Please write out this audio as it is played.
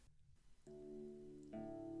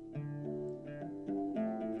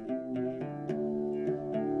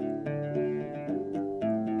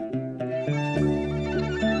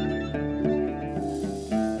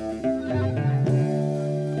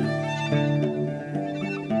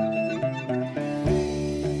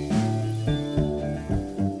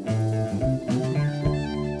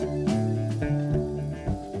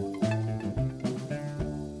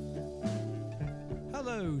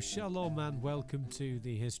Shalom and welcome to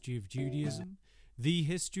the History of Judaism, the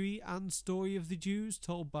history and story of the Jews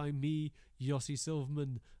told by me, Yossi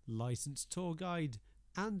Silverman, licensed tour guide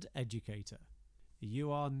and educator.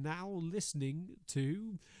 You are now listening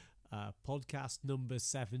to podcast number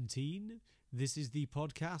 17. This is the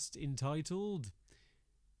podcast entitled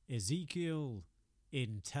Ezekiel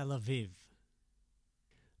in Tel Aviv.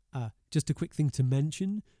 Just a quick thing to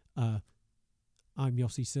mention, I'm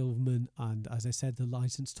Yossi Silverman, and as I said, the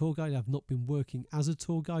licensed tour guide. I've not been working as a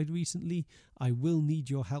tour guide recently. I will need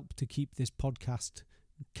your help to keep this podcast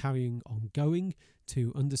carrying on going.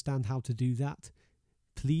 To understand how to do that,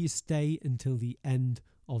 please stay until the end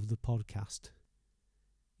of the podcast.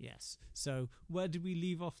 Yes, so where did we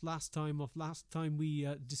leave off last time? Last time we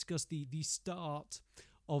discussed the start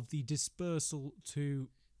of the dispersal to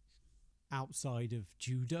outside of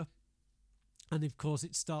Judah. And of course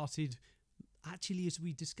it started, actually, as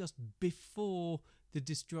we discussed before the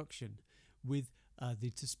destruction, with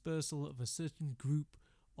the dispersal of a certain group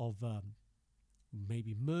of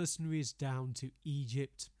maybe mercenaries down to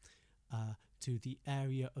Egypt, to the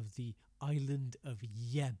area of the island of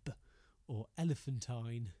Yeb, or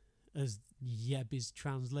Elephantine, as Yeb is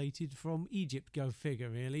translated from Egypt. Go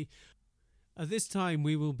figure, really. At this time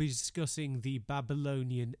we will be discussing the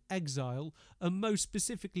Babylonian exile, and most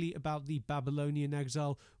specifically about the Babylonian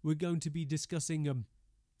exile we're going to be discussing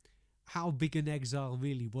how big an exile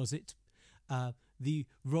really was it, the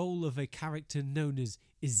role of a character known as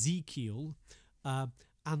Ezekiel,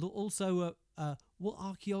 and also what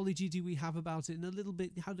archaeology do we have about it, and a little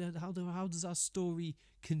bit how does our story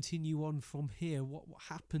continue on from here, what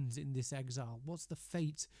happens in this exile, what's the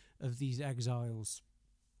fate of these exiles.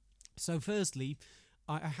 So firstly,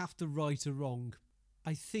 I have to right a wrong.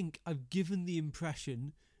 I think I've given the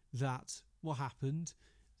impression that what happened,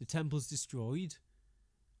 the temple's destroyed,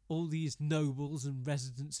 all these nobles and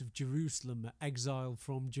residents of Jerusalem are exiled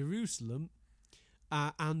from Jerusalem,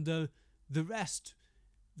 and the rest,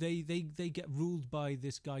 they get ruled by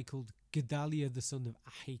this guy called Gedaliah, the son of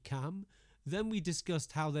Ahikam. Then we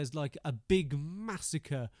discussed how there's like a big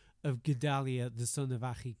massacre of Gedaliah, the son of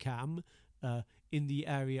Ahikam, in the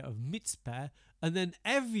area of Mitzpeh, and then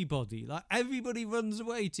everybody runs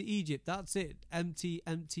away to Egypt. That's it, empty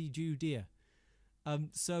Judea.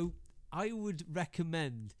 So I would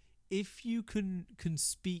recommend, if you can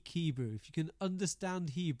speak Hebrew, if you can understand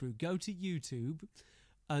Hebrew, go to YouTube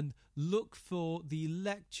and look for the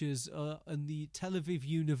lectures in the Tel Aviv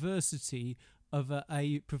University of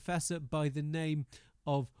a professor by the name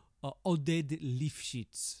of Oded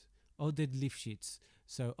Lifshitz.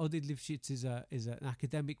 So Oded Lifshitz is an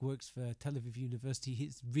academic, works for Tel Aviv University.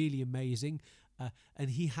 He's really amazing, and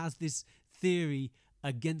he has this theory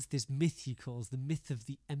against this myth he calls the myth of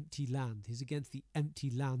the empty land. He's against the empty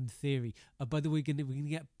land theory. By the way, we're going to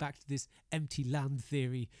get back to this empty land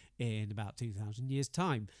theory in about 2,000 years'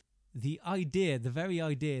 time. The very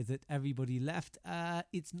idea that everybody left,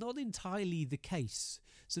 it's not entirely the case.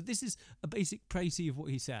 So this is a basic précis of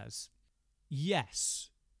what he says. Yes,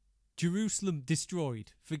 Jerusalem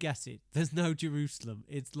destroyed. Forget it. There's no Jerusalem.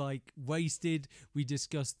 It's like wasted. We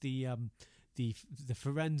discussed the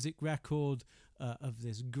forensic record of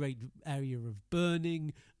this great area of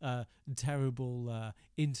burning, terrible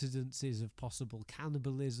incidences of possible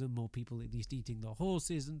cannibalism, or people at least eating the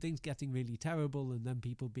horses, and things getting really terrible, and then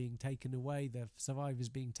people being taken away, the survivors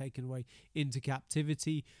being taken away into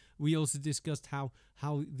captivity. We also discussed how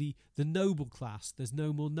the noble class, there's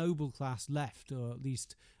no more noble class left, or at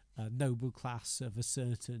least noble class of a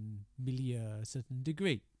certain milieu, a certain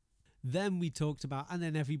degree. Then we talked about, and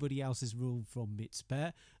then everybody else is ruled from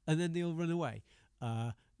Mitzpeh, and then they all run away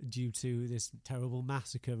due to this terrible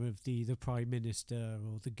massacre of the prime minister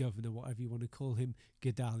or the governor, whatever you want to call him,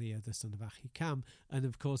 Gedaliah, the son of Ahikam. And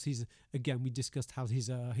of course, we discussed how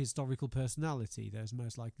his historical personality, there's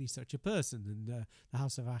most likely such a person, and the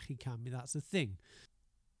house of Ahikam, that's a thing.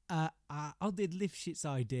 Oded Lifshitz's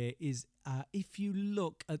idea is, if you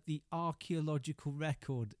look at the archaeological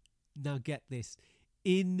record, now get this,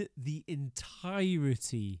 in the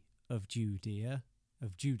entirety of Judah, we're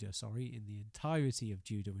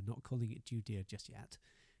not calling it Judea just yet,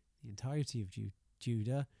 the entirety of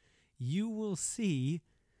Judah, you will see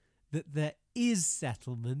that there is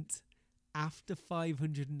settlement after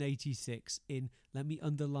 586 in, let me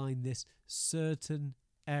underline this, certain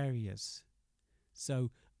areas. So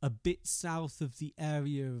a bit south of the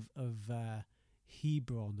area of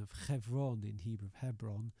Hebron, of Hebron, in Hebrew of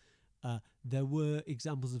Hebron, there were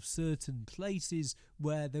examples of certain places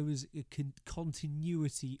where there was a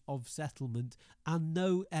continuity of settlement and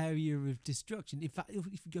no area of destruction. In fact,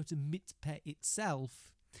 if you go to Mitzpeh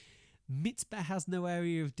itself, Mitzpah has no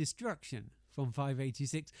area of destruction from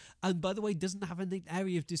 586, and by the way, doesn't have an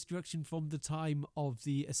area of destruction from the time of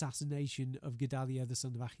the assassination of Gedaliah, the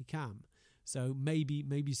son of Achikam. So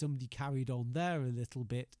maybe somebody carried on there a little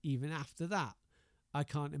bit even after that. I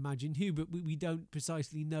can't imagine who, but we don't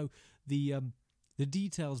precisely know the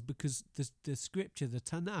details, because the scripture, the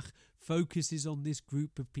Tanakh, focuses on this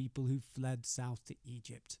group of people who fled south to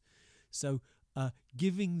Egypt. So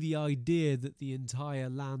giving the idea that the entire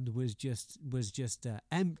land was just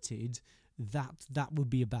emptied, that would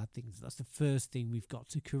be a bad thing. So that's the first thing we've got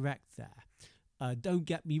to correct there. Don't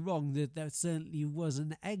get me wrong, that there certainly was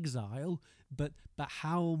an exile, but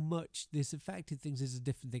how much this affected things is a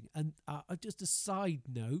different thing. And just a side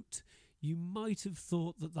note, you might have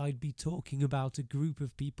thought that I'd be talking about a group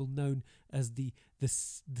of people known as the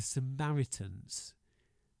Samaritans.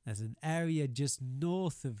 There's an area just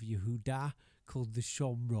north of Yehuda called the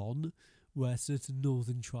Shomron, where certain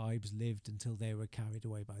northern tribes lived until they were carried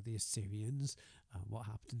away by the Assyrians. What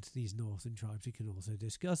happened to these northern tribes we can also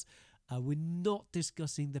discuss. We're not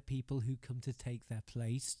discussing the people who come to take their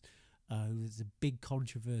place. There's a big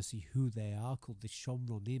controversy who they are, called the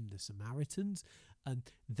Shomronim, the Samaritans, and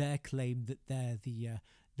their claim that they're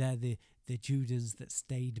the Judans that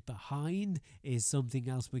stayed behind is something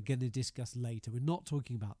else we're going to discuss later. We're not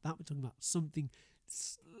talking about that. We're talking about something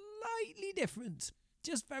slightly different,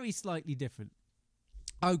 just very slightly different.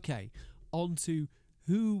 Okay, on to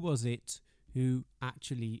who was it who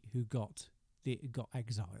got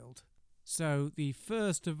exiled. So the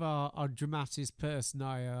first of our dramatis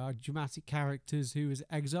personae, our dramatic characters who was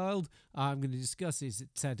exiled, I'm going to discuss is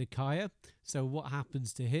Zedekiah. So what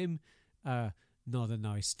happens to him? Not a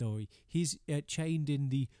nice story. He's chained in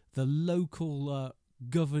the local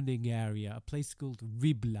governing area, a place called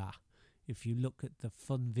Riblah. If you look at the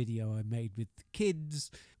fun video I made with the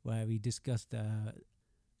kids, where we discussed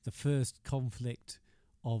the first conflict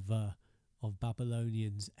of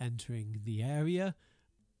Babylonians entering the area,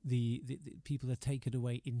 the people are taken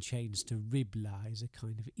away in chains to Riblah is a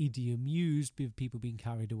kind of idiom used with people being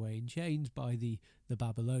carried away in chains by the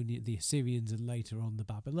Assyrians, and later on the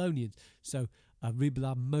Babylonians. So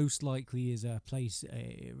Riblah most likely is a place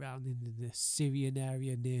around in the Syrian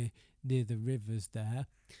area near the rivers there.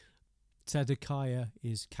 Zedekiah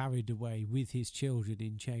is carried away with his children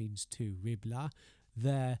in chains to Riblah.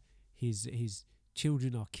 There his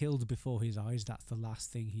children are killed before his eyes. That's the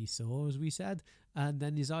last thing he saw, as we said. And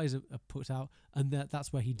then his eyes are put out, and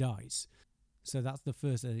that's where he dies. So that's the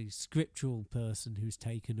first scriptural person who's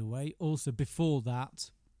taken away. Also before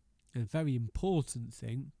that, a very important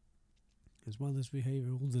thing, as well as we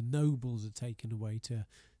hear all the nobles are taken away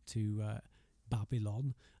to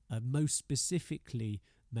Babylon, most specifically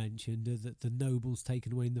mentioned are that the nobles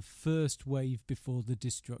taken away in the first wave before the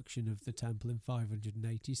destruction of the temple in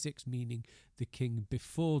 586, meaning the king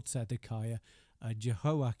before Zedekiah,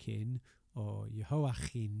 Jehoiachin, or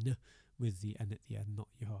Jehoiachin, with the N at the end, not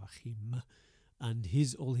Jehoiachim,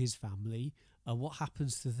 and all his family. What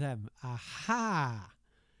happens to them? Aha!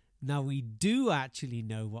 Now we do actually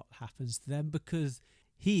know what happens to them, because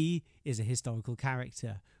he is a historical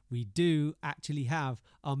character. We do actually have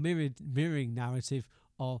our mirroring narrative,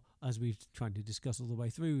 or as we've tried to discuss all the way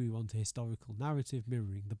through, we want a historical narrative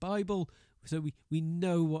mirroring the Bible. So we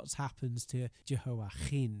know what happens to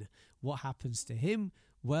Jehoiachin. What happens to him?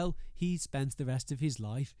 Well, he spends the rest of his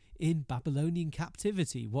life in Babylonian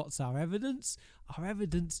captivity. What's our evidence? Our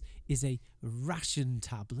evidence is a ration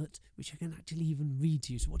tablet, which I can actually even read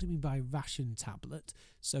to you. So what do I mean by ration tablet?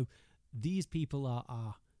 So these people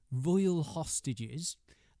are royal hostages,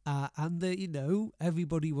 and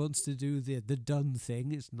everybody wants to do the done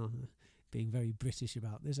thing. It's not being very British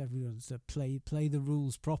about this. Everyone wants to play the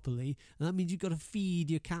rules properly, and that means you've got to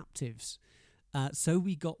feed your captives. So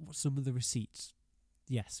we got some of the receipts.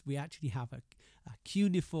 Yes, we actually have a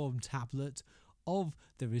cuneiform tablet of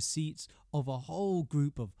the receipts of a whole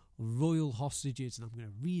group of royal hostages, and I'm going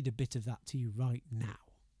to read a bit of that to you right now.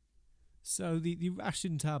 So the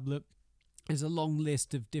ration tablet is a long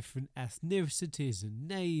list of different ethnicities and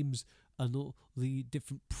names and all the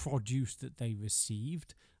different produce that they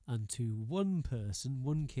received, and to one person,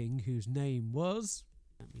 one king, whose name was,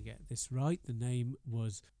 let me get this right, the name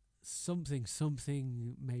was something,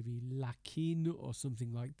 maybe Lakin or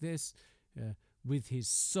something like this, with his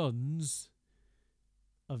sons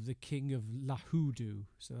of the king of Lahudu.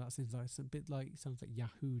 So that sounds like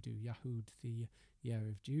Yahud, the heir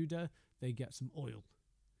of Judah. They get some oil.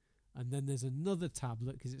 And then there's another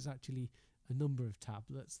tablet, because it's actually a number of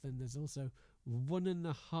tablets. Then there's also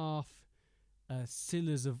 1.5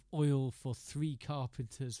 cillars of oil for 3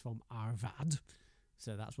 carpenters from Arvad.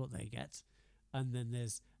 So that's what they get. And then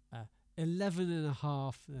there's 11 and a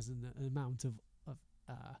half, there's an amount of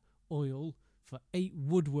oil for 8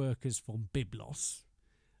 woodworkers from Byblos,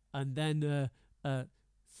 and then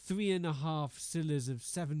 3.5 cylinders of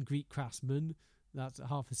 7 Greek craftsmen. That's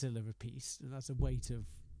half a cylinder apiece, and that's a weight of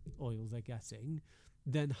oil they're getting.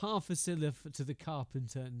 Then half a cylinder to the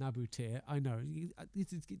carpenter Nabutir. I know,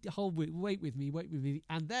 wait with me.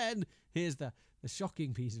 And then here's the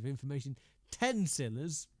shocking piece of information: 10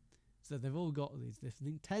 cylinders. So they've all got this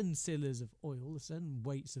thing: 10 cylinders of oil, certain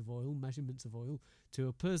weights of oil, measurements of oil, to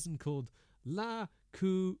a person called La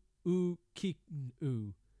Ku'ukinu.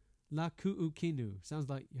 La Ku'ukinu. Sounds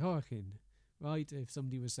like Joachim, right? If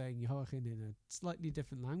somebody was saying Joachim in a slightly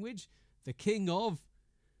different language. The king of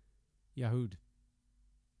Yahud,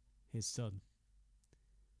 his son.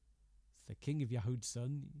 The king of Yahud's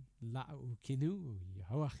son, La Ku'ukinu,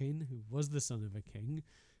 Joachim, who was the son of a king,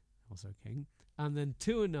 also king. And then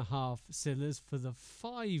 2.5 cylinders for the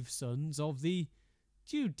 5 sons of the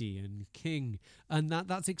Judean king. And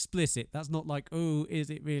that's explicit. That's not like, oh, is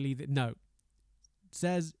it really? No. It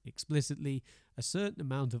says explicitly a certain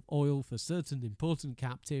amount of oil for certain important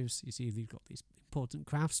captives. You see, they've got these important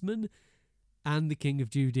craftsmen and the king of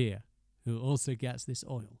Judea, who also gets this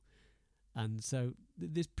oil. And so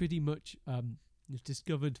this pretty much is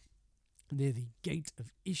discovered near the gate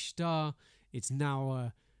of Ishtar. It's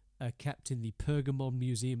now kept in the Pergamon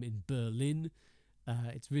Museum in Berlin.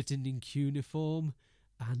 It's written in cuneiform,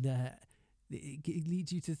 and it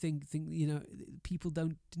leads you to think people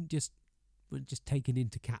weren't just taken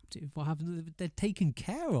into captive. What happened? They're taken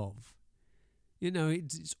care of.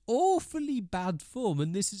 It's awfully bad form,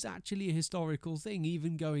 and this is actually a historical thing,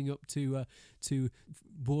 even going up to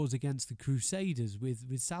wars against the Crusaders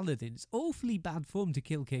with Saladin. It's awfully bad form to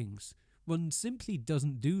kill kings. One simply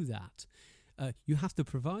doesn't do that. You have to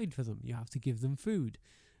provide for them. You have to give them food.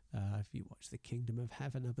 If you watch The Kingdom of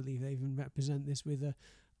Heaven, I believe they even represent this with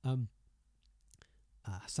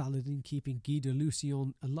Saladin keeping Guy de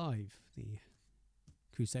Lusignan alive, the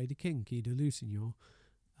Crusader king, Guy de Lusignan.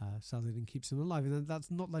 Saladin keeps him alive, and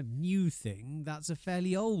that's not a new thing. That's a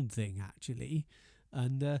fairly old thing, actually,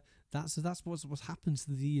 and that's what happens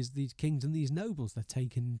to these kings and these nobles. They're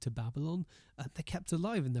taken to Babylon, and they're kept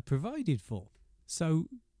alive, and they're provided for. So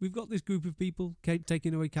we've got this group of people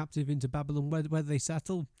taken away captive into Babylon. Where do they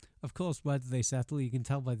settle? Of course, where do they settle? You can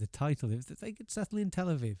tell by the title. They could settle in Tel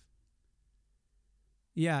Aviv.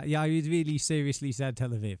 Yeah, I really seriously said Tel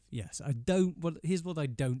Aviv. Yes, here's what I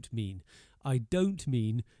don't mean. I don't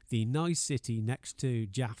mean the nice city next to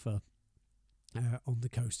Jaffa on the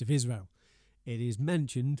coast of Israel. It is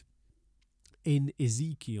mentioned in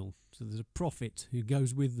Ezekiel. So there's a prophet who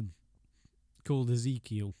goes with them called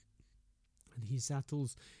Ezekiel. And he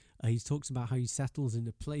talks about how he settles in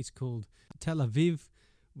a place called Tel Aviv,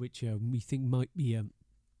 which we think might be a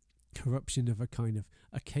corruption of a kind of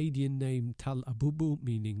Akkadian name, Tal Abubu,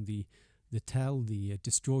 meaning the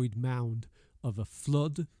destroyed mound of a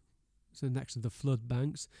flood. So next to the flood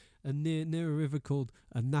banks, and near a river called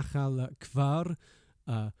Nachal Kvar,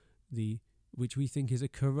 which we think is a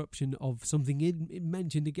corruption of something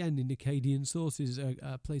mentioned again in Akkadian sources,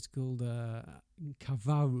 a place called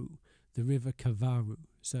Kavaru, the river Kavaru.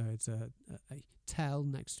 So it's a tel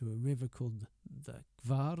next to a river called the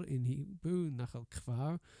Kvar in Hebrew, Nachal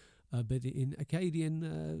Kvar. But in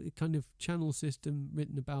Akkadian, kind of channel system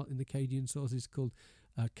written about in Akkadian sources called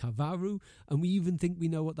Kavaru, and we even think we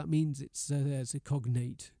know what that means. It's a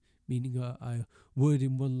cognate, meaning a word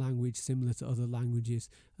in one language similar to other languages.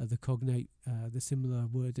 The cognate, the similar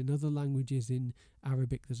word in other languages. In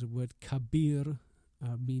Arabic, there's a word kabir,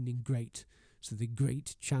 meaning great. So the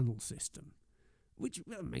great channel system, which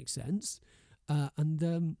makes sense.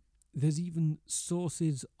 And there's even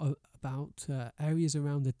sources about areas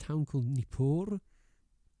around a town called Nippur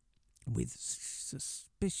with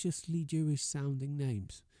suspiciously Jewish-sounding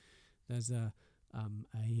names. There's a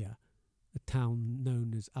town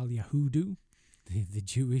known as Al Yahudu, the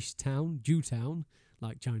Jewish town, Jew town,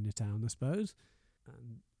 like Chinatown, I suppose.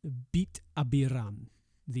 And Beit Abiran,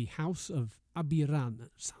 the house of Abiran.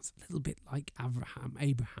 Sounds a little bit like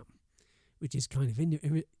Abraham, which is kind of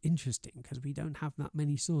interesting because we don't have that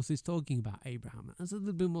many sources talking about Abraham. There's a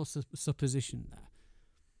little bit more supposition there.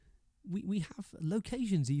 We have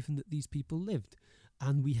locations even that these people lived,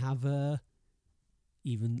 and we have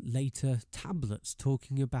even later tablets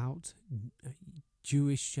talking about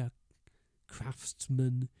Jewish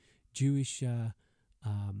craftsmen, Jewish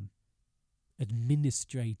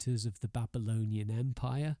administrators of the Babylonian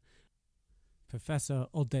Empire. Professor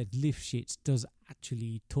Oded Lifshitz does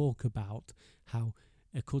actually talk about how,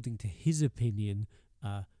 according to his opinion,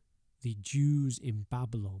 the Jews in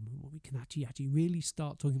Babylon, what we can actually really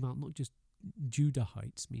start talking about, not just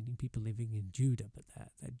Judahites, meaning people living in Judah, but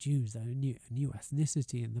they're Jews, they're a new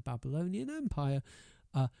ethnicity in the Babylonian Empire,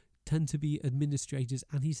 tend to be administrators,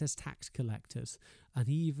 and he says tax collectors. And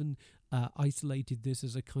he even isolated this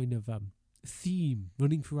as a kind of theme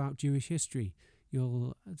running throughout Jewish history.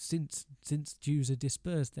 Since Jews are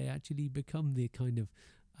dispersed, they actually become the kind of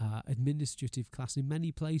administrative class in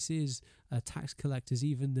many places, tax collectors,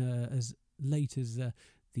 even as late as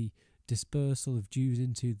the dispersal of Jews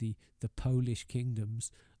into the Polish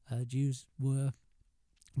kingdoms. Jews were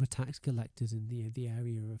tax collectors in the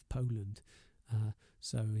area of Poland.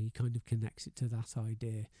 So he kind of connects it to that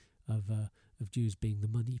idea of Jews being the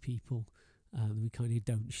money people. We kind of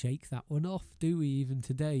don't shake that one off, do we? Even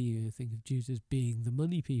today, you think of Jews as being the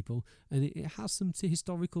money people, and it has some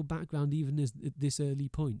historical background even at this early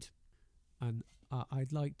point. And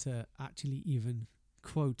I'd like to actually even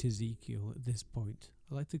quote Ezekiel at this point.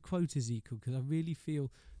 I like to quote Ezekiel because I really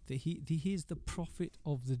feel that he is the prophet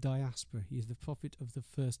of the diaspora. He is the prophet of the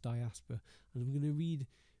first diaspora. And I'm going to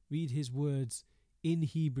read his words in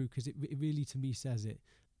Hebrew because it really, to me,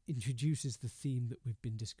 introduces the theme that we've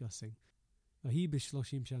been discussing. And it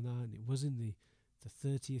was in the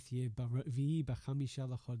 30th year,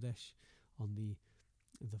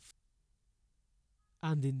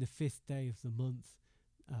 and in the 5th day of the month,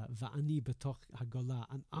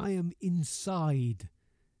 and I am inside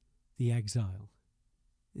the exile.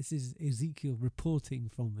 This is Ezekiel reporting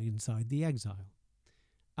from inside the exile.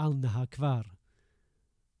 Al Nahar Kvar,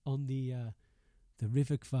 on the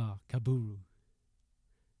river Kvar, Kaburu.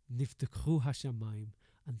 Niftakhu Hashamayim,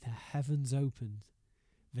 and the heavens opened.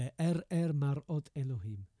 Ve'er marot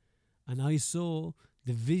Elohim, and I saw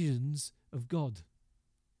the visions of God.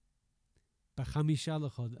 B'chamisha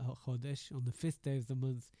chodesh, on the 5th day of the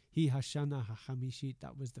month, hi hashana hachamishit,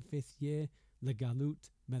 that was the 5th year,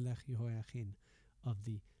 legalut melech Yehoiachin, of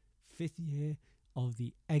the 5th year of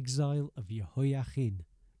the exile of Yehoiachin,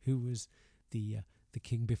 who was the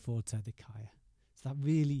king before Zedekiah. So that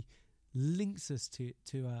really links us to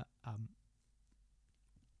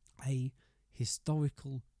a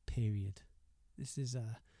historical period. This is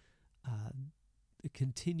a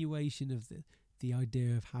continuation of the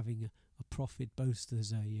idea of having a prophet both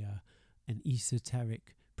as an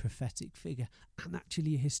esoteric prophetic figure and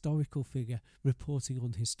actually a historical figure reporting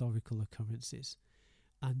on historical occurrences.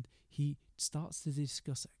 And he starts to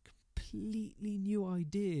discuss completely new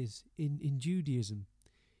ideas in Judaism.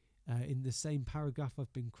 In the same paragraph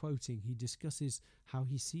I've been quoting, he discusses how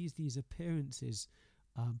he sees these appearances.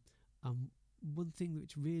 One thing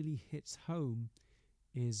which really hits home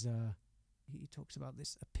is he talks about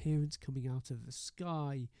this appearance coming out of the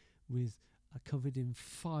sky with covered in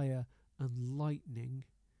fire and lightning,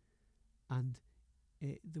 and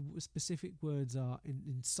the specific words are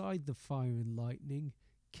inside the fire and lightning.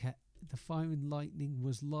 The fire and lightning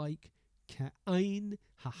was like ke'ain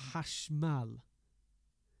ha'hashmal,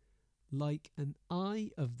 like an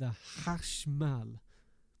eye of the hashmal.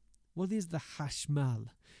 What is the hashmal?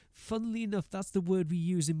 Funnily enough, that's the word we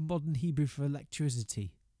use in modern Hebrew for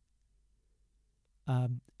electricity.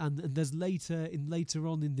 And there's later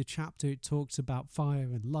on in the chapter it talks about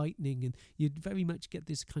fire and lightning, and you'd very much get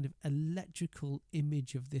this kind of electrical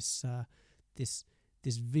image of this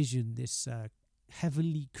vision, this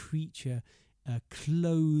heavenly creature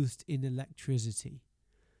clothed in electricity.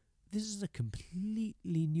 This is a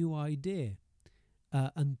completely new idea.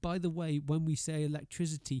 And by the way, when we say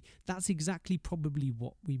electricity, that's exactly probably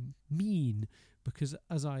what we mean, because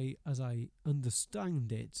as I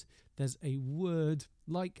understand it, there's a word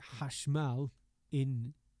like hashmal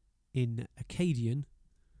in Akkadian,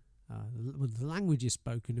 when the language is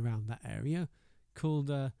spoken around that area, called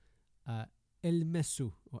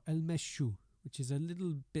elmesu or elmeshu, which is a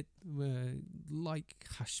little bit like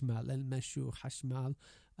hashmal, elmeshu, hashmal.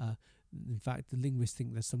 In fact, the linguists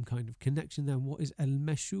think there's some kind of connection there. What is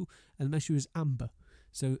el-meshu? El-meshu is amber.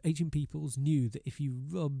 So ancient peoples knew that if you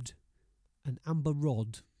rubbed an amber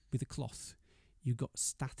rod with a cloth, you got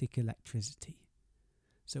static electricity.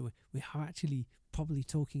 So we are actually probably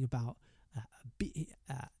talking about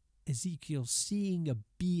Ezekiel seeing a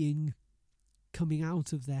being coming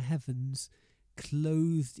out of the heavens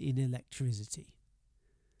clothed in electricity.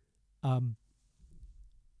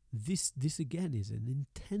 This again is an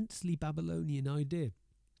intensely Babylonian idea.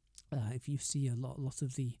 If you see a lot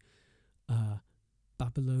of the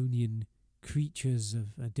Babylonian creatures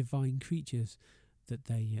of divine creatures, that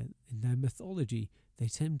they in their mythology they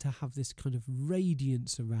tend to have this kind of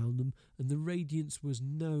radiance around them, and the radiance was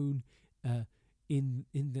known in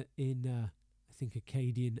I think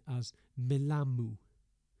Akkadian as melamu.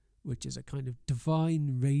 which is a kind of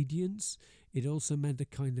divine radiance. It also meant a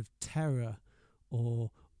kind of terror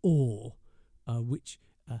or awe, which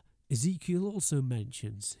Ezekiel also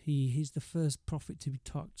mentions. He's the first prophet to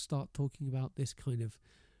start talking about this kind of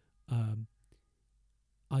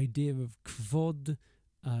idea of kvod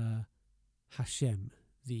Hashem.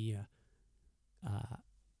 The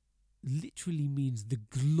literally means the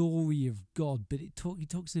glory of God, but he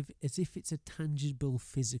talks of as if it's a tangible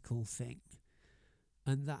physical thing.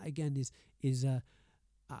 And that again is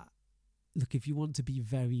look, if you want to be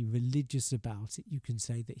very religious about it, you can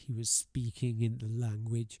say that he was speaking in the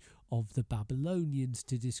language of the Babylonians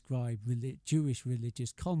to describe Jewish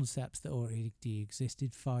religious concepts that already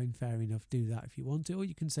existed. Fine, fair enough, do that if you want to. Or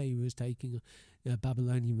you can say he was taking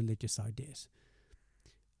Babylonian religious ideas.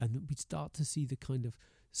 And we start to see the kind of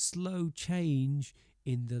slow change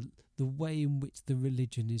in the way in which the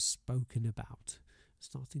religion is spoken about,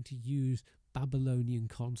 starting to use Babylonian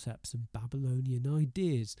concepts and Babylonian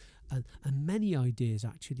ideas, and many ideas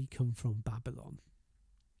actually come from Babylon.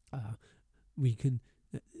 We can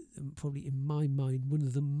probably, in my mind, one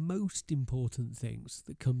of the most important things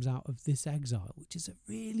that comes out of this exile, which is a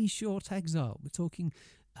really short exile, we're talking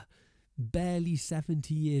barely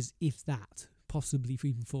 70 years, if that, possibly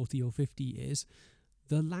even 40 or 50 years,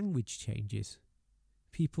 the language changes.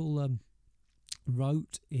 People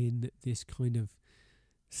wrote in this kind of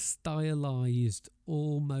stylized,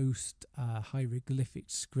 almost hieroglyphic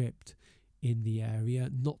script in the area,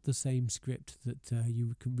 not the same script that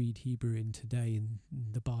you can read Hebrew in today in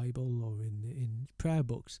the Bible or in prayer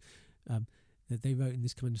books, that they wrote in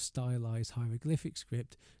this kind of stylized hieroglyphic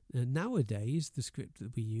script. Nowadays, the script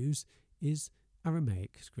that we use is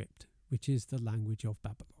Aramaic script, which is the language of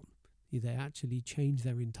Babylon. They actually changed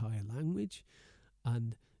their entire language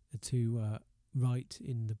and to write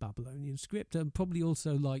in the Babylonian script, and probably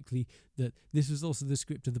also likely that this was also the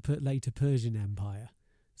script of the later Persian Empire.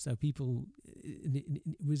 So people, it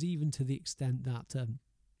was even to the extent that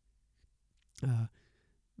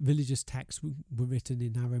religious texts were written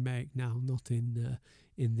in Aramaic now, not in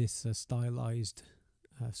this stylized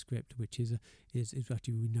script, which is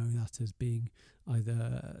actually, we know that as being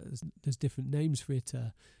either, there's different names for it,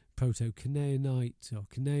 Proto-Canaanite or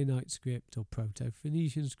Canaanite script or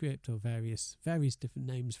Proto-Phoenician script or various different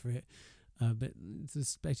names for it, but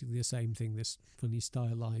it's basically the same thing, this funny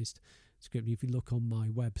stylized script. If you look on my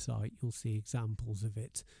website, you'll see examples of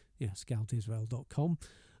it, scoutisrael.com.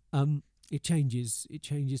 It changes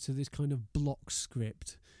to this kind of block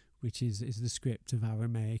script, which is the script of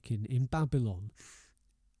Aramaic in Babylon.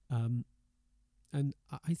 And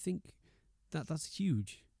I think that's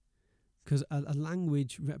huge, because a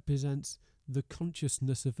language represents the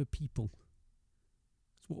consciousness of a people.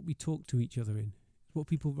 It's what we talk to each other in. It's what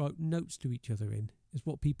people write notes to each other in. It's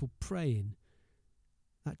what people pray in.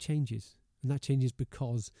 That changes. And that changes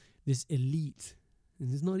because this elite,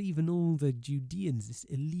 and there's not even all the Judeans, this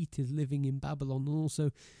elite is living in Babylon. And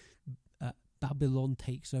also Babylon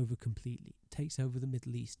takes over completely. It takes over the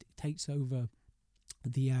Middle East. It takes over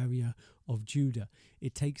the area of Judah.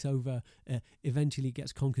 It takes over, eventually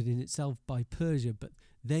gets conquered in itself by Persia, but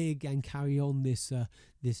they again carry on this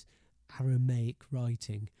Aramaic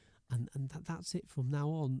writing, and that's it from now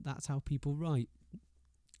on. That's how people write.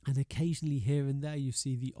 And occasionally here and there you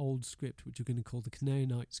see the old script, which you're going to call the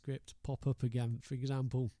Canaanite script, pop up again. For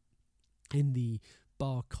example, in the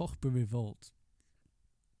Bar Kokhba revolt,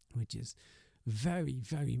 which is very,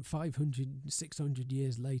 very 500, 600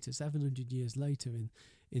 years later, 700 years later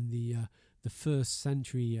in the 1st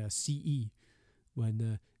century CE,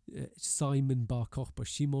 when Shimon Bar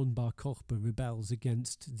Kokhba rebels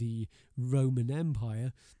against the Roman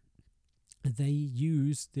Empire. They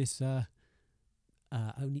use this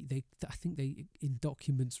I think they in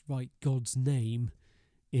documents write God's name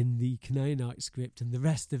in the Canaanite script, and the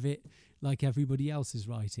rest of it, like everybody else is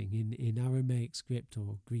writing, in Aramaic script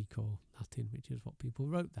or Greek or Latin, which is what people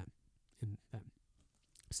wrote then.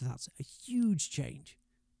 So that's a huge change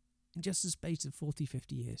in just the space of 40,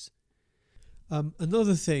 50 years.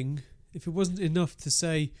 Another thing, if it wasn't enough to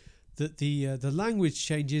say that the language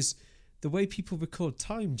changes, the way people record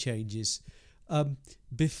time changes.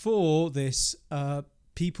 Before this,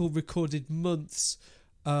 people recorded months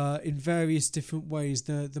in various different ways.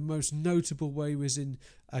 The most notable way was in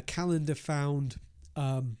a calendar found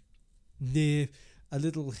near a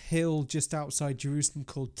little hill just outside Jerusalem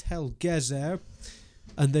called Tel Gezer,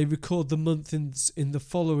 and they record the month in the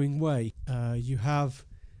following way. You have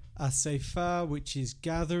Asepha, which is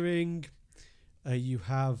gathering. You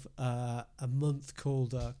have a month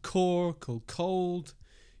called Kor, called cold.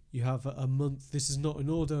 You have a month, this is not in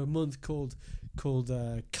order, a month called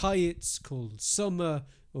Kayitz, called summer,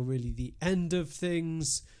 or really the end of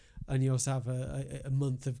things. And you also have a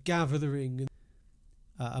month of gathering,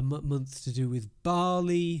 a month to do with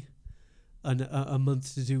barley, and a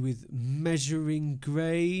month to do with measuring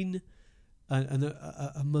grain, and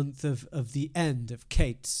a month of the end of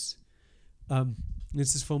Kates.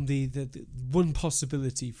 This is from the one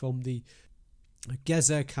possibility from the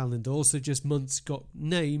Gezer calendar. Also just months got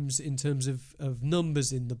names in terms of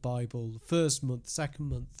numbers in the Bible. First month, second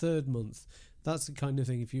month, third month. That's the kind of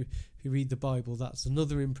thing. If you read the Bible, that's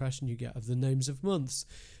another impression you get of the names of months.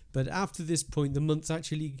 But after this point, the months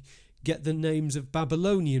actually get the names of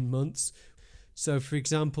Babylonian months. So, for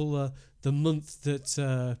example, the month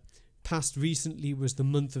that passed recently was the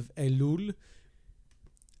month of Elul.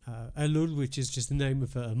 Elul, which is just the name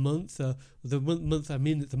of a month. The month I'm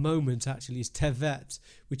in at the moment actually is Tevet,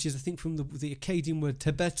 which is, I think, from the Akkadian word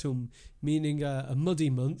Tebetum, meaning a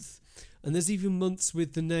muddy month. And there's even months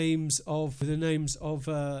with the names of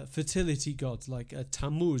fertility gods, like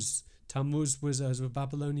Tammuz. Tammuz was a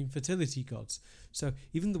Babylonian fertility gods. So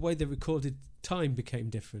even the way they recorded time became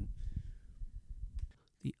different.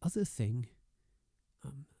 The other thing,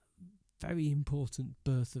 very important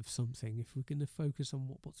birth of something, if we're going to focus on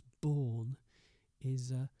what's born,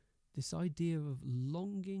 is this idea of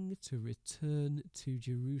longing to return to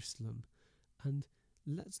Jerusalem. And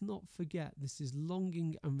let's not forget, this is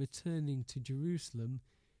longing and returning to Jerusalem,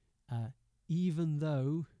 even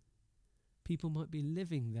though people might be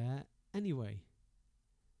living there anyway.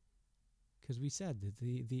 Because we said that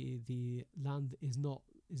the land is not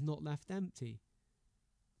left empty.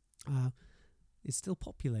 It's still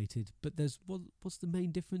populated, but there's what's the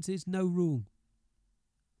main difference is no rule.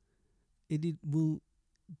 It will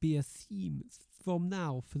be a theme from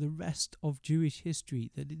now for the rest of Jewish history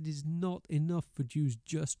that it is not enough for Jews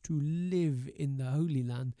just to live in the Holy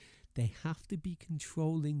Land. They have to be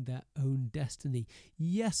controlling their own destiny.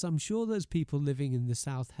 Yes, I'm sure there's people living in the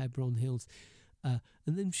South Hebron Hills, and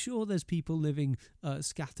I'm sure there's people living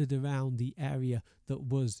scattered around the area that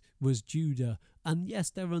was Judah. And yes,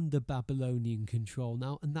 they're under Babylonian control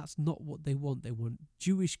now, and that's not what they want. They want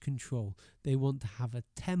Jewish control. They want to have a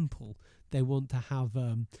temple. They want to have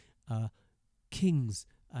kings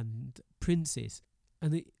and princes.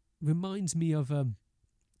 And it reminds me of a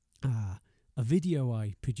video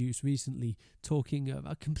I produced recently talking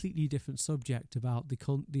about a completely different subject about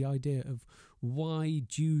the idea of why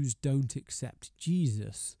Jews don't accept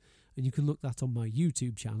Jesus. And you can look that on my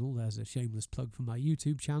YouTube channel. There's a shameless plug for my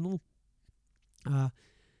YouTube channel. One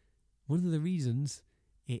of the reasons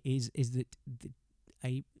is that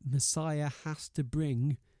a Messiah has to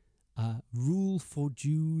bring rule for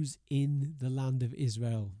Jews in the land of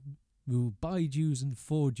Israel, rule by Jews and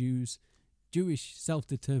for Jews, Jewish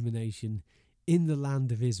self-determination in the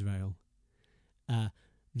land of Israel.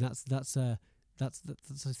 That's I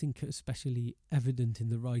think especially evident in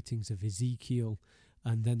the writings of Ezekiel.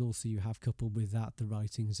 And then also you have coupled with that the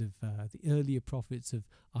writings of the earlier prophets of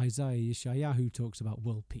Isaiah, Yeshayahu, who talks about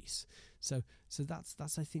world peace. So that's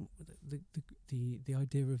I think the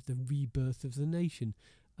idea of the rebirth of the nation,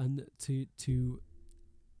 and to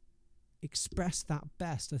express that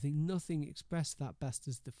best. I think nothing expressed that best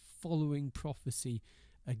as the following prophecy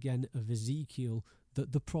again of Ezekiel,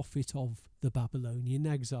 that the prophet of the Babylonian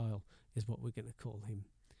exile is what we're going to call him.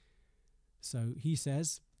 So he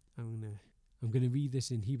says, I'm going to read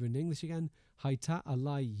this in Hebrew and English again. Haita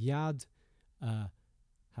alai yad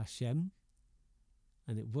Hashem,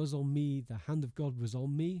 and it was on me. The hand of God was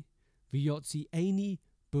on me. V'yotzi eni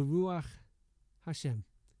beruach Hashem,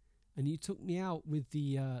 and He took me out with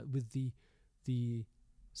the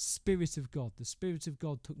Spirit of God. The Spirit of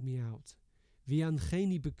God took me out.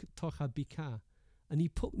 V'yancheni b'tocha bika, and He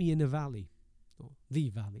put me in a valley, or the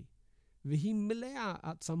valley. V'hi melea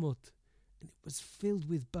atzamot, and it was filled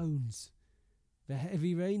with bones.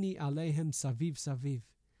 V'hevireni alehem saviv saviv,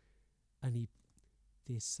 and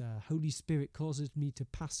this Holy Spirit causes me to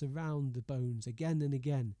pass around the bones again and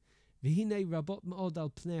again. V'hine rabot ma'od al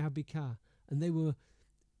pnei habika, and they were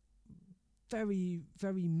very,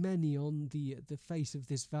 very many on the face of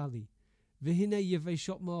this valley. V'hine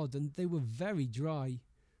yeveshot ma'od, and they were very dry.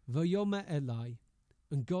 V'yomer Elai,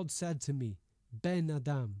 and God said to me, Ben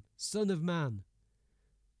Adam, son of man.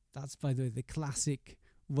 That's, by the way, the classic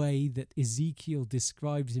way that Ezekiel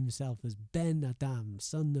describes himself, as Ben Adam,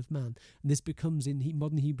 son of man. And this becomes in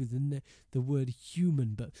modern Hebrew the word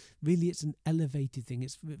human, but really it's an elevated thing.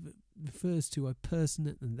 It refers to a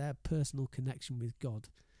person and their personal connection with God.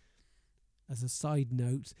 As a side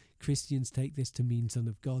note, Christians take this to mean son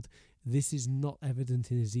of God. This is not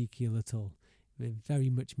evident in Ezekiel at all. It very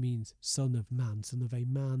much means son of man, son of a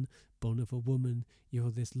man, born of a woman.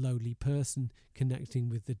 You're this lowly person connecting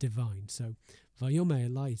with the divine. So, Vayomer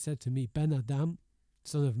Elai said to me, Ben Adam,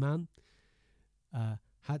 son of man,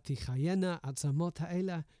 Hatichayena atzamot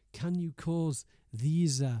ha'ela, can you cause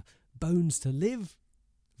these bones to live?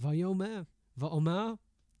 Vayomer, Va'omar,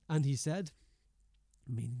 and he said,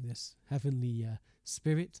 meaning this heavenly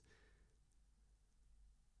spirit,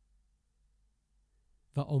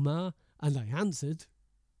 Va'omar, and I answered,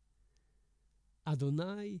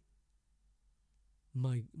 Adonai,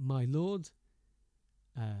 my Lord,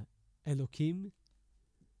 Elokim,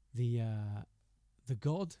 the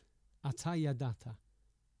God, Atayadata,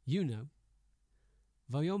 you know.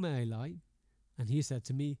 Vayomer Elai, and he said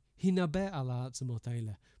to me, Hinaber ala atzamot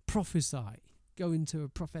ha'ela, prophesy, go into a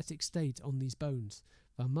prophetic state on these bones.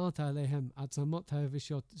 V'amarta alehem atzamot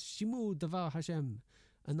ha'avishot shimu davar Hashem.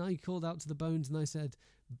 And I called out to the bones and I said,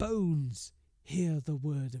 bones, hear the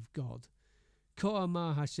word of God. Ko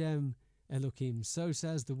amar Hashem Elokim, so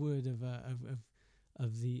says the word of the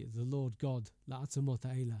Lord God, la'atzamot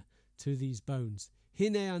ha'ela, to these bones.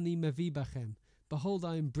 Hine ani mevi bachem, behold,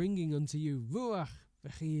 I am bringing unto you ruach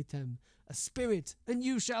v'chiyitem, a spirit, and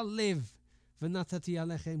you shall live. V'natati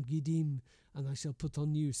alechem gidim, and I shall put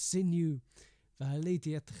on you sinew.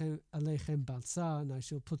 V'haleti alechem balsa, and I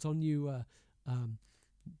shall put on you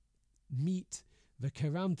meat.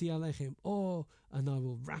 V'keramti alechem or, and I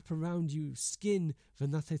will wrap around you skin.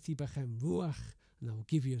 V'natati bachem ruach, and I will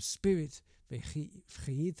give you a spirit.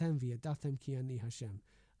 V'chiyitem v'yadatem ki ani Hashem,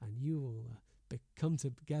 and you will come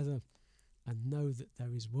together and know that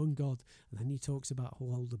there is one God. And then he talks about how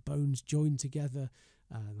all the bones join together,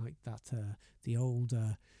 like that, the old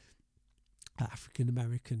African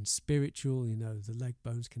American spiritual, the leg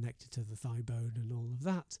bones connected to the thigh bone and all of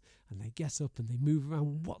that. And they get up and they move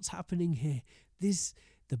around. What's happening here? The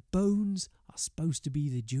bones are supposed to be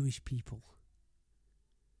the Jewish people.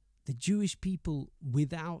 The Jewish people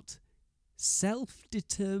without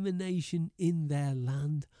self-determination in their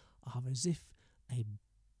land are as if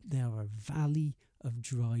they are a valley of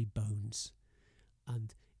dry bones.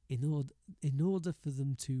 And in order for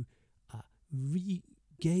them to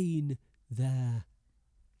regain their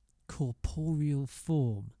corporeal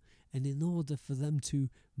form, and in order for them to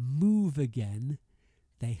move again,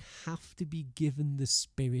 they have to be given the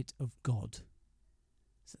Spirit of God.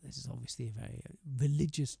 So this is obviously a very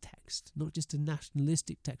religious text, not just a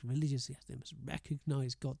nationalistic text. Religious, yes, they must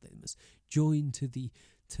recognize God, they must join to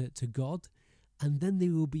God, and then they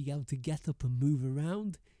will be able to get up and move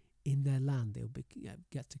around in their land. They'll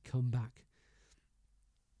get to come back.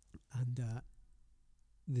 And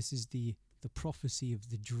this is the prophecy of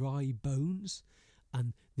the dry bones,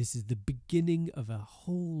 and this is the beginning of a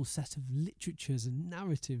whole set of literatures and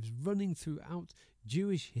narratives running throughout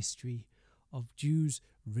Jewish history of Jews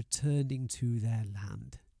returning to their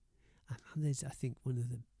land. And that is, I think, one of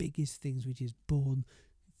the biggest things which is born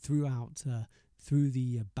throughout through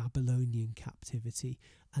the Babylonian captivity.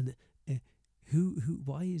 And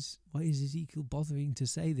why is Ezekiel bothering to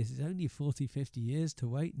say this? It's only 40, 50 years to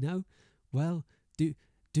wait. No, well, do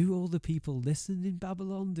all the people listen in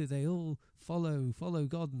Babylon? Do they all follow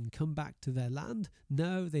God and come back to their land?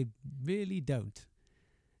 No, they really don't.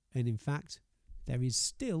 And in fact, there is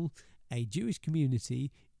still a Jewish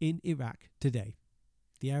community in Iraq today.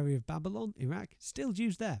 The area of Babylon, Iraq, still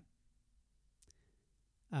Jews there.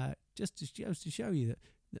 Just to show you that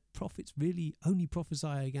prophets really only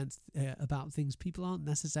prophesy about things people aren't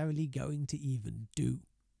necessarily going to even do.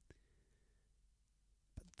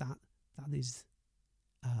 But that is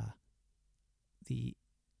you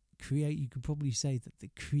could probably say that the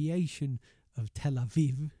creation of Tel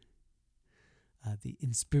Aviv, the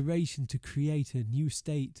inspiration to create a new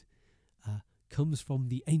state, comes from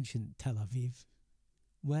the ancient Tel Aviv,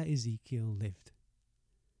 where Ezekiel lived.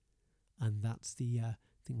 And that's I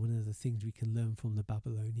think one of the things we can learn from the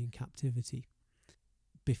Babylonian captivity.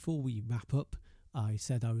 Before we wrap up, I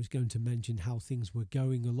said I was going to mention how things were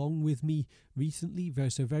going along with me recently.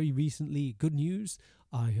 Very recently, good news,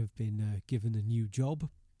 I have been given a new job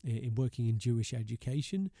in working in Jewish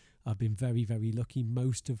education. I've been very, very lucky.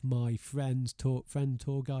 Most of my friend tour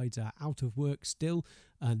guides are out of work still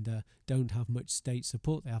and don't have much state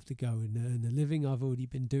support. They have to go and earn a living. I've already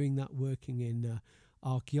been doing that, working in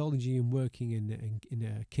archaeology and working in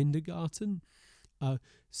a kindergarten.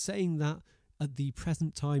 Saying that, at the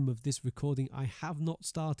present time of this recording, I have not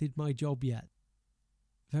started my job yet.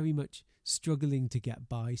 Very much struggling to get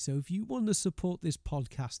by. So if you want to support this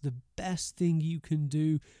podcast, the best thing you can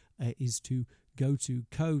do is to go to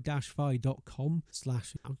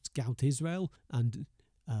ko-fi.com/scoutisrael and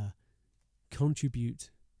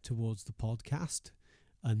contribute towards the podcast,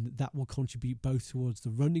 and that will contribute both towards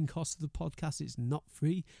the running costs of the podcast. It's not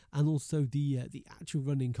free, and also the actual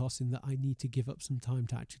running costs, in that I need to give up some time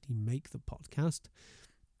to actually make the podcast.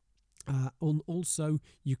 Also,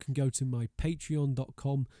 you can go to my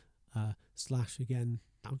patreon.com / again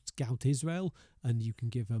Scout Israel, and you can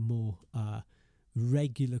give a more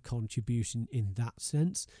regular contribution in that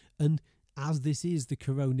sense. And as this is the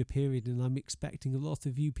corona period, and I'm expecting a lot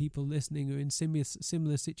of you people listening are in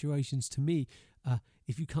similar situations to me,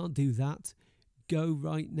 if you can't do that, go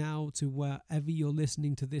right now to wherever you're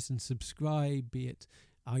listening to this and subscribe, be it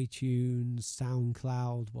iTunes,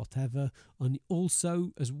 SoundCloud, whatever. And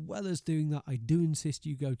also, as well as doing that, I do insist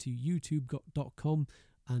you go to youtube.com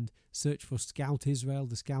and search for Scout Israel,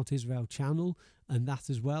 the Scout Israel channel, and that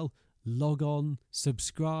as well. Log on,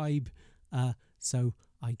 subscribe, so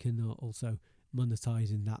I can also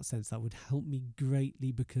monetize in that sense. That would help me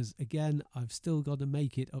greatly, because again, I've still got to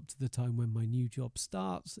make it up to the time when my new job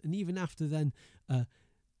starts, and even after then,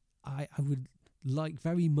 I would like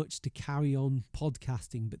very much to carry on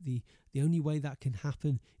podcasting, but the only way that can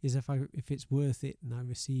happen is if it's worth it and I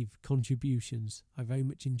receive contributions. I very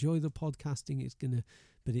much enjoy the podcasting.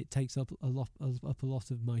 But it takes up a lot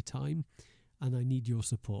of my time, and I need your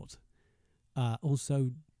support.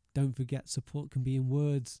 Also, don't forget, support can be in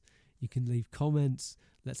words. You can leave comments.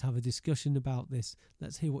 Let's have a discussion about this.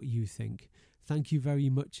 Let's hear what you think. Thank you very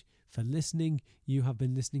much for listening. You have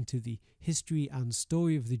been listening to the history and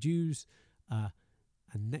story of the Jews.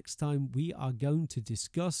 And next time we are going to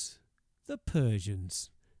discuss the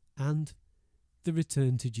Persians and the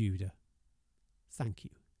return to Judah. Thank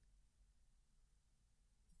you.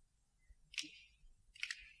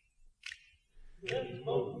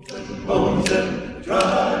 Bones and bones and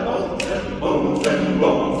dry bones and bones and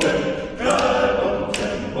bones and dry bones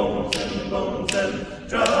and bones and bones and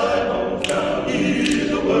dry bones. Now hear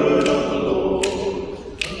the word of the Lord.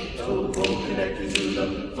 The bone connected to the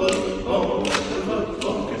foot bone, the foot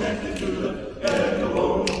bone connected to the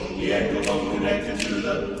ankle bone connected to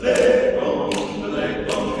the leg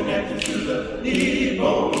bone connected to the knee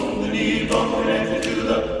bone connected to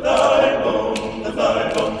the thigh bone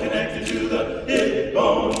connected to the hip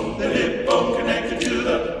bone connected to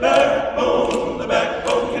the backbone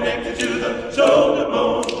connected to the shoulder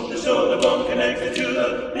bone connected to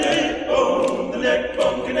the neck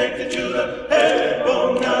bone connected to the head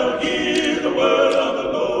bone. Now hear the word of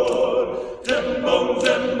the Lord. Them bones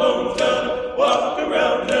gotta walk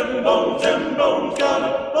around. Them bones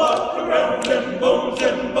gotta walk around. Them bones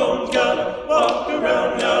gotta walk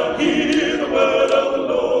around. Now hear the word of the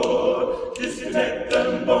Lord. Disconnect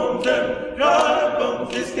them bones and dry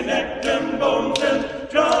bones. Disconnect them bones and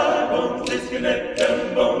dry bones. Disconnect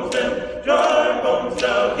them bones and dry bones.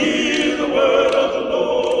 Now hear the word of the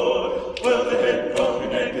Lord. Well, the head bone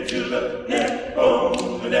connected to the neck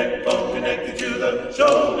bone connected to the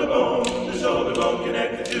shoulder bone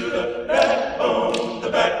connected to the backbone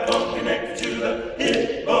connected to the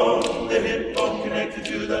hip bone connected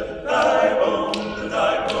to the thigh bone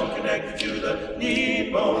connected to the knee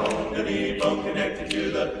bone connected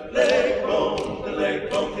to the leg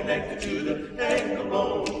bone connected to the ankle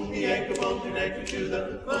bone connected to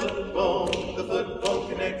the foot bone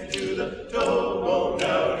connected to the toe bone.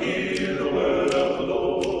 Now hear the word of the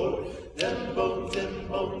Lord. Them bones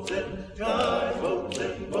and dry bones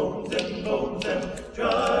and bones and bones and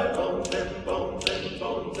dry bones and bones and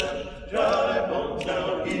bones and dry bones.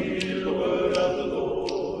 Now hear the word of the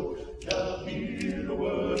Lord. Now hear the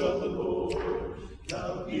word of the Lord.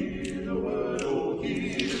 Now hear the word. Oh,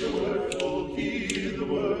 hear the word. Oh, hear the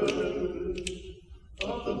word.